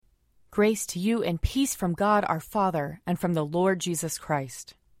Grace to you and peace from God our Father and from the Lord Jesus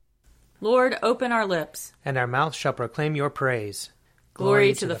Christ. Lord, open our lips, and our mouth shall proclaim your praise.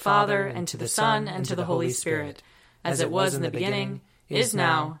 Glory to the Father, and to the Son, and to the Holy Spirit, as it was in the beginning, is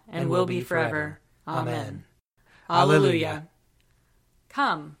now, and will be forever. Amen. Alleluia.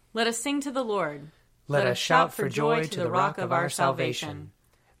 Come, let us sing to the Lord. Let us shout for joy to the rock of our salvation.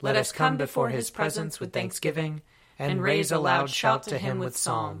 Let us come before his presence with thanksgiving, and raise a loud shout to him with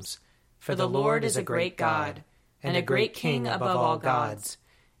psalms. For the Lord is a great God, and a great King above all gods.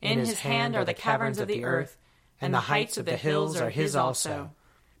 In his hand are the caverns of the earth, and the heights of the hills are his also.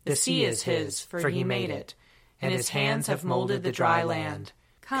 The sea is his, for he made it, and his hands have molded the dry land.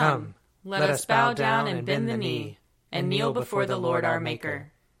 Come, let us bow down and bend the knee, and kneel before the Lord our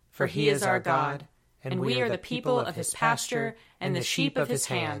Maker. For he is our God, and we are the people of his pasture and the sheep of his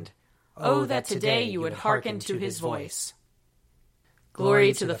hand. Oh, that today you would hearken to his voice.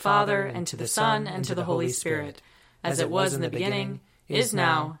 Glory to the Father, and to the Son, and to the Holy Spirit, as it was in the beginning, is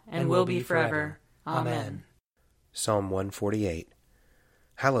now, and will be forever. Amen. Psalm 148.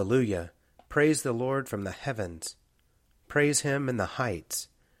 Hallelujah! Praise the Lord from the heavens. Praise him in the heights.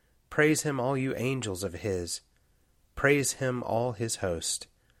 Praise him, all you angels of his. Praise him, all his host.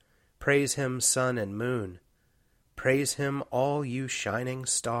 Praise him, sun and moon. Praise him, all you shining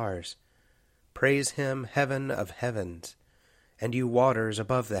stars. Praise him, heaven of heavens, and you waters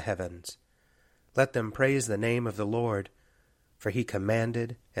above the heavens. Let them praise the name of the Lord, for he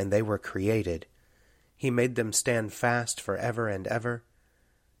commanded, and they were created. He made them stand fast forever and ever.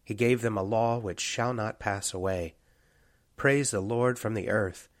 He gave them a law which shall not pass away. Praise the Lord from the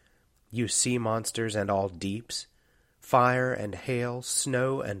earth, you sea monsters and all deeps, fire and hail,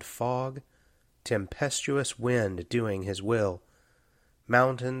 snow and fog, tempestuous wind doing his will,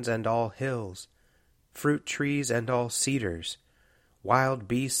 mountains and all hills, fruit trees and all cedars, wild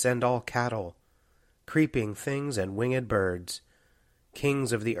beasts and all cattle, creeping things and winged birds,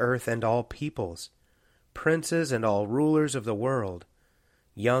 kings of the earth and all peoples, princes and all rulers of the world,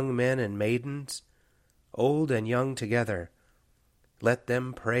 young men and maidens, old and young together. Let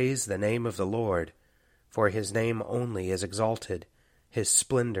them praise the name of the Lord, for his name only is exalted. His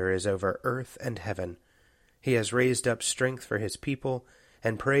splendor is over earth and heaven. He has raised up strength for his people,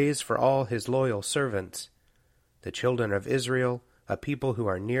 and praise for all his loyal servants, the children of Israel, a people who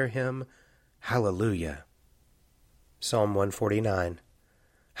are near him. Hallelujah. Psalm 149.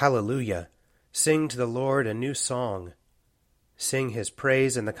 Hallelujah! Sing to the Lord a new song. Sing his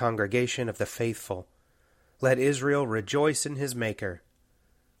praise in the congregation of the faithful. Let Israel rejoice in his Maker.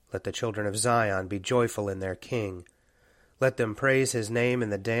 Let the children of Zion be joyful in their King. Let them praise his name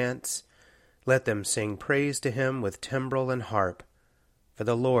in the dance. Let them sing praise to him with timbrel and harp. For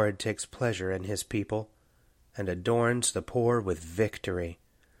the Lord takes pleasure in his people, and adorns the poor with victory.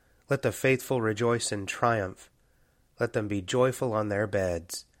 Let the faithful rejoice in triumph. Let them be joyful on their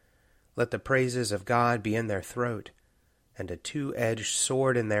beds. Let the praises of God be in their throat, and a two-edged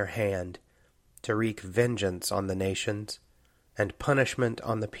sword in their hand, to wreak vengeance on the nations, and punishment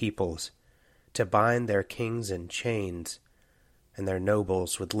on the peoples, to bind their kings in chains, and their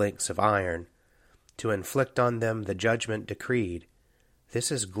nobles with links of iron, to inflict on them the judgment decreed. This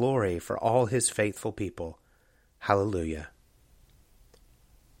is glory for all his faithful people. Hallelujah.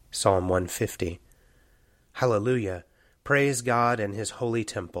 Psalm 150. Hallelujah! Praise God in his holy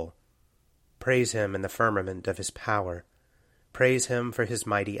temple. Praise him in the firmament of his power. Praise him for his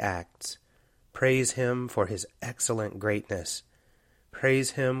mighty acts. Praise him for his excellent greatness.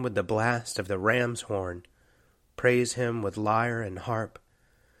 Praise him with the blast of the ram's horn. Praise him with lyre and harp.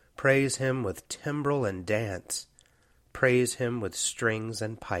 Praise him with timbrel and dance. Praise him with strings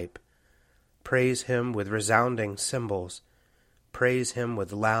and pipe. Praise him with resounding cymbals. Praise him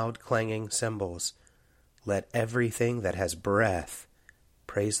with loud clanging cymbals. Let everything that has breath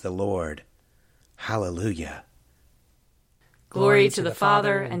praise the Lord. Hallelujah. Glory to the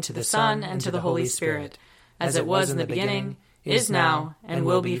Father, and to the Son, and to the Holy Spirit, as it was in the beginning, is now, and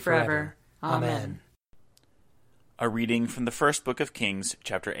will be forever. Amen. A reading from the first book of Kings,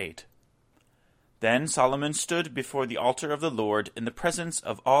 chapter 8. Then Solomon stood before the altar of the Lord in the presence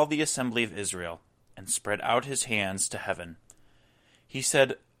of all the assembly of Israel, and spread out his hands to heaven. He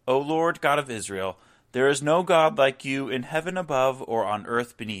said, O Lord God of Israel, there is no God like you in heaven above or on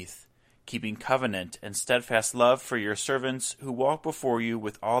earth beneath, keeping covenant and steadfast love for your servants who walk before you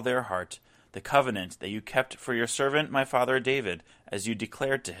with all their heart, the covenant that you kept for your servant my father David, as you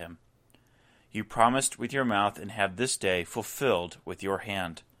declared to him. You promised with your mouth and have this day fulfilled with your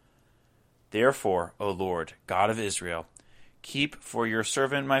hand. Therefore, O Lord, God of Israel, keep for your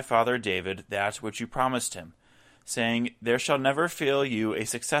servant my father David that which you promised him, saying, There shall never fail you a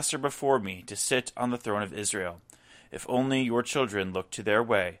successor before me to sit on the throne of Israel, if only your children look to their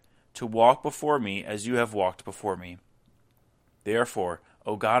way, to walk before me as you have walked before me. Therefore,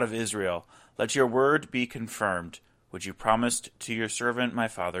 O God of Israel, let your word be confirmed, which you promised to your servant my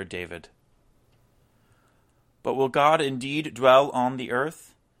father David. But will God indeed dwell on the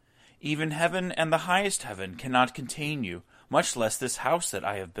earth? Even heaven and the highest heaven cannot contain you, much less this house that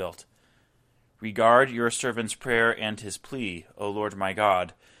I have built. Regard your servant's prayer and his plea, O Lord my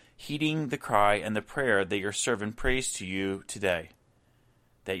God, heeding the cry and the prayer that your servant prays to you today,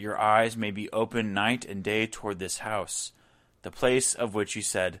 that your eyes may be open night and day toward this house, the place of which you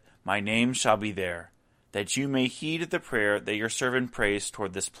said, My name shall be there, that you may heed the prayer that your servant prays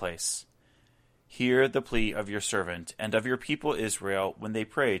toward this place. Hear the plea of your servant and of your people Israel when they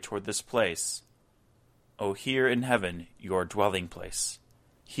pray toward this place. O hear in heaven your dwelling place.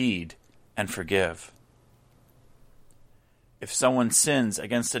 Heed and forgive. If someone sins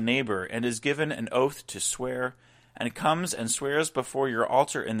against a neighbor and is given an oath to swear, and comes and swears before your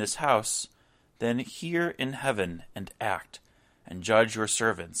altar in this house, then hear in heaven and act, and judge your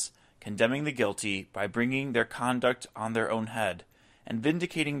servants, condemning the guilty by bringing their conduct on their own head, and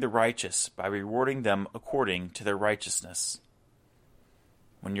vindicating the righteous by rewarding them according to their righteousness.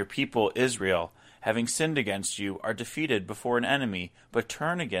 When your people Israel, having sinned against you, are defeated before an enemy, but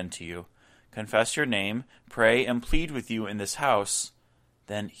turn again to you, confess your name, pray and plead with you in this house,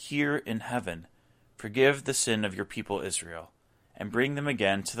 then hear in heaven, forgive the sin of your people Israel, and bring them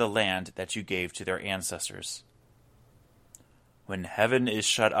again to the land that you gave to their ancestors. When heaven is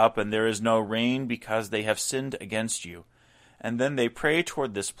shut up and there is no rain because they have sinned against you, and then they pray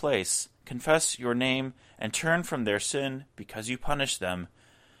toward this place, confess your name, and turn from their sin because you punish them,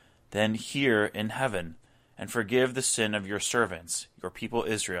 then hear in heaven, and forgive the sin of your servants, your people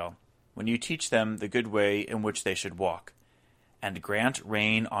Israel, when you teach them the good way in which they should walk, and grant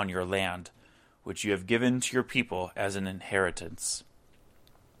rain on your land, which you have given to your people as an inheritance.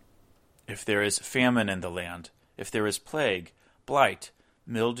 If there is famine in the land, if there is plague, blight,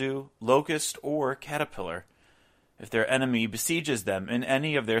 mildew, locust, or caterpillar, if their enemy besieges them in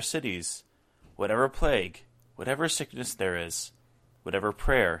any of their cities, whatever plague, whatever sickness there is, whatever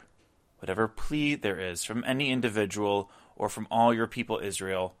prayer, whatever plea there is from any individual or from all your people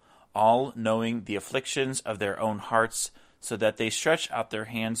Israel, all knowing the afflictions of their own hearts, so that they stretch out their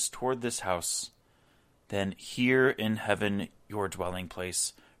hands toward this house, then hear in heaven your dwelling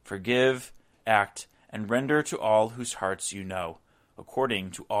place, forgive, act, and render to all whose hearts you know, according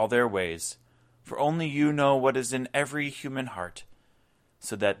to all their ways, for only you know what is in every human heart,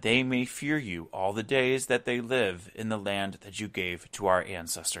 so that they may fear you all the days that they live in the land that you gave to our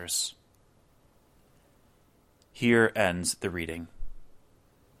ancestors. Here ends the reading.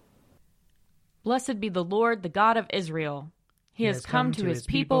 Blessed be the Lord, the God of Israel. He has come to his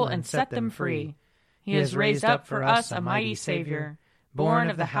people and set them free. He has raised up for us a mighty Savior, born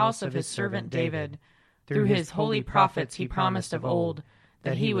of the house of his servant David. Through his holy prophets he promised of old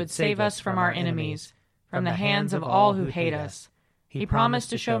that he would save us from our enemies, from the hands of all who hate us. He promised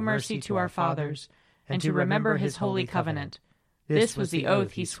to show mercy to our fathers, and to remember his holy covenant. This was the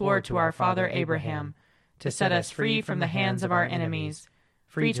oath he swore to our father Abraham, to set us free from the hands of our enemies,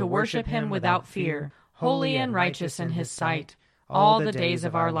 free to worship him without fear, holy and righteous in his sight, all the days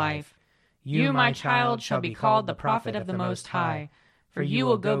of our life. You, my child, shall be called the prophet of the Most High, for you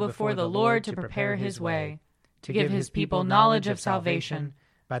will go before the Lord to prepare his way, to give his people knowledge of salvation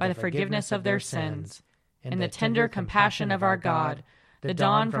by the forgiveness of their sins. In the tender compassion of our God, the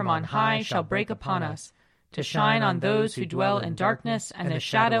dawn from on high shall break upon us, to shine on those who dwell in darkness and the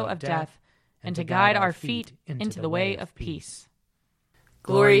shadow of death, and to guide our feet into the way of peace.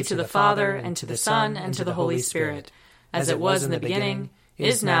 Glory to the Father, and to the Son, and to the Holy Spirit, as it was in the beginning,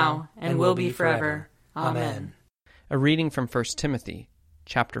 is now, and will be forever. Amen. A reading from 1 Timothy,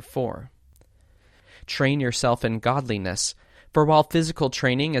 chapter 4. Train yourself in godliness, for while physical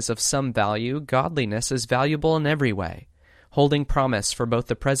training is of some value, godliness is valuable in every way, holding promise for both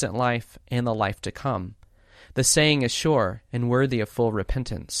the present life and the life to come. The saying is sure and worthy of full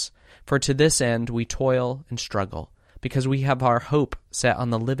repentance, for to this end we toil and struggle, because we have our hope set on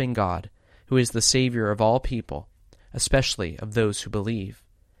the living God, who is the Savior of all people, especially of those who believe.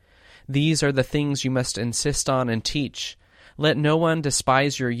 These are the things you must insist on and teach. Let no one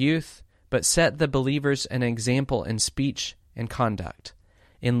despise your youth, but set the believers an example in speech and conduct,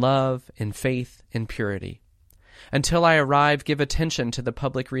 in love, in faith, in purity. Until I arrive, give attention to the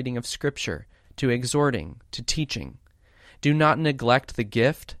public reading of Scripture, to exhorting, to teaching. Do not neglect the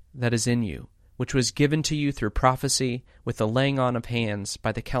gift that is in you, which was given to you through prophecy with the laying on of hands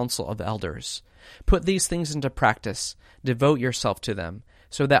by the council of elders. Put these things into practice, devote yourself to them,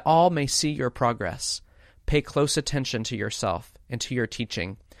 so that all may see your progress. Pay close attention to yourself and to your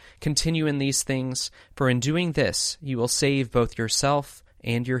teaching. Continue in these things, for in doing this you will save both yourself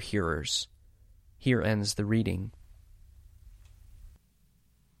and your hearers. Here ends the reading.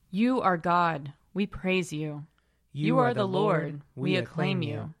 You are God, we praise you. You are the Lord, we acclaim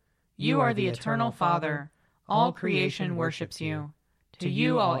you. You are the eternal Father, all creation worships you. To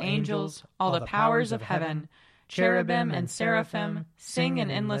you all angels, all the powers of heaven, cherubim and seraphim, sing an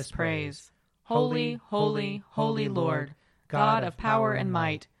endless praise. Holy, holy, holy Lord, God of power and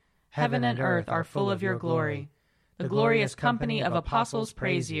might, heaven and earth are full of your glory. The glorious company of apostles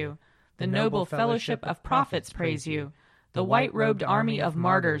praise you. The noble fellowship of prophets praise you. The white-robed army of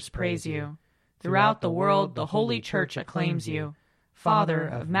martyrs praise you. Throughout the world the holy church acclaims you. Father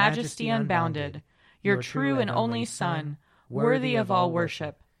of majesty unbounded, your true and only Son, worthy of all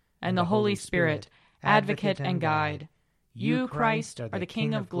worship, and the Holy Spirit, advocate and guide. You, Christ, are the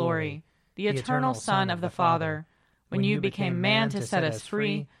King of glory, the eternal Son of the Father. When you became man to set us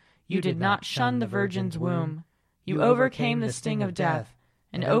free, you did not shun the Virgin's womb. You overcame the sting of death,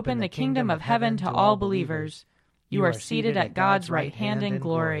 and opened the kingdom of heaven to all believers. You are seated at God's right hand in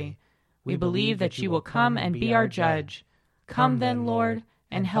glory. We believe that you will come and be our judge. Come then, Lord,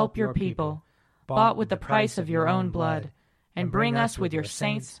 and help your people, bought with the price of your own blood, and bring us with your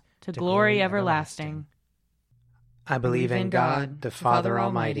saints to glory everlasting. I believe in God, the Father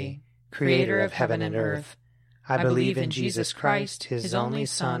Almighty, creator of heaven and earth. I believe in Jesus Christ, his only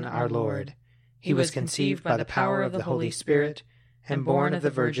Son, our Lord. He was conceived by the power of the Holy Spirit and born of the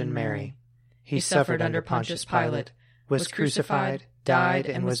Virgin Mary. He suffered under Pontius Pilate, was crucified, died,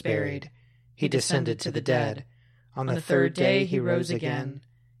 and was buried. He descended to the dead. On the third day he rose again.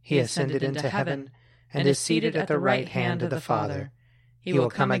 He ascended into heaven, and is seated at the right hand of the Father. He will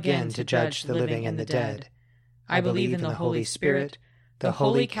come again to judge the living and the dead. I believe in the Holy Spirit, the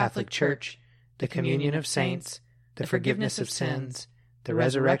Holy Catholic Church, the communion of saints, the forgiveness of sins, the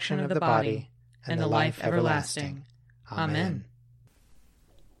resurrection of the body, and the life everlasting. Amen.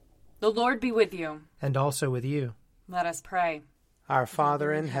 The Lord be with you. And also with you. Let us pray. Our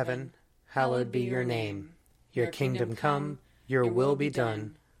Father in heaven, hallowed be your name. Your kingdom come, your will be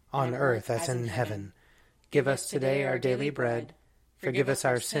done, on earth as in heaven. Give us today our daily bread. Forgive us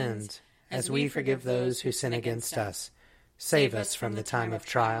our sins, as we forgive those who sin against us. Save us from the time of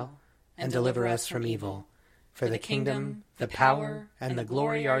trial, and deliver us from evil. For the kingdom, the power, and the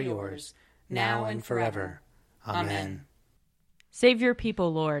glory are yours, now and forever. Amen. Save your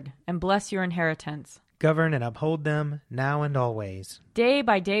people, Lord, and bless your inheritance. Govern and uphold them, now and always. Day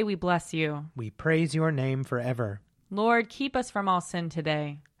by day we bless you. We praise your name forever. Lord, keep us from all sin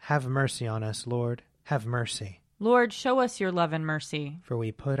today. Have mercy on us, Lord. Have mercy. Lord, show us your love and mercy. For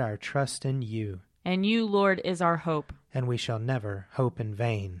we put our trust in you. And you, Lord, is our hope. And we shall never hope in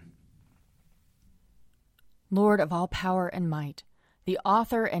vain. Lord of all power and might, the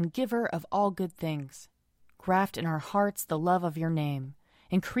author and giver of all good things, graft in our hearts the love of your name.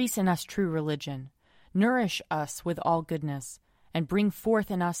 Increase in us true religion. Nourish us with all goodness, and bring forth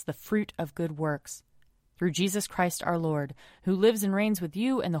in us the fruit of good works. Through Jesus Christ our Lord, who lives and reigns with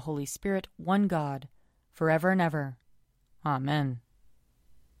you and the Holy Spirit, one God, forever and ever. Amen.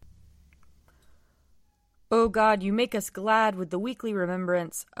 O God, you make us glad with the weekly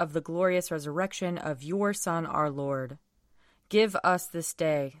remembrance of the glorious resurrection of your Son, our Lord. Give us this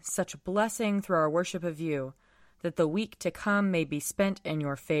day such blessing through our worship of you, that the week to come may be spent in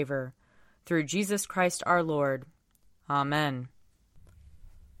your favor. Through Jesus Christ our Lord. Amen.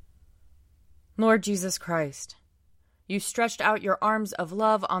 Lord Jesus Christ, you stretched out your arms of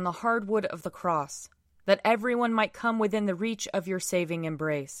love on the hard wood of the cross, that everyone might come within the reach of your saving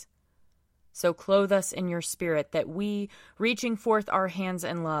embrace. So clothe us in your Spirit, that we, reaching forth our hands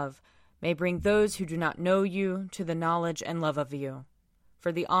in love, may bring those who do not know you to the knowledge and love of you.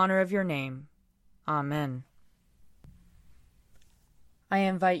 For the honor of your name. Amen. I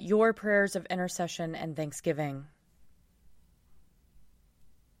invite your prayers of intercession and thanksgiving.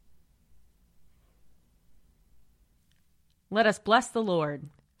 Let us bless the Lord.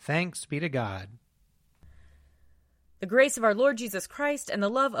 Thanks be to God. The grace of our Lord Jesus Christ and the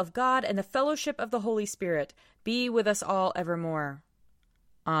love of God and the fellowship of the Holy Spirit be with us all evermore.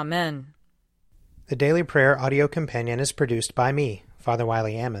 Amen. The Daily Prayer audio companion is produced by me, Father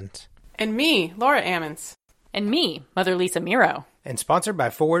Wiley Ammons. And me, Laura Ammons. And me, Mother Lisa Meirow. And sponsored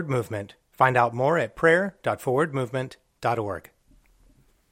by Forward Movement. Find out more at prayer.forwardmovement.org.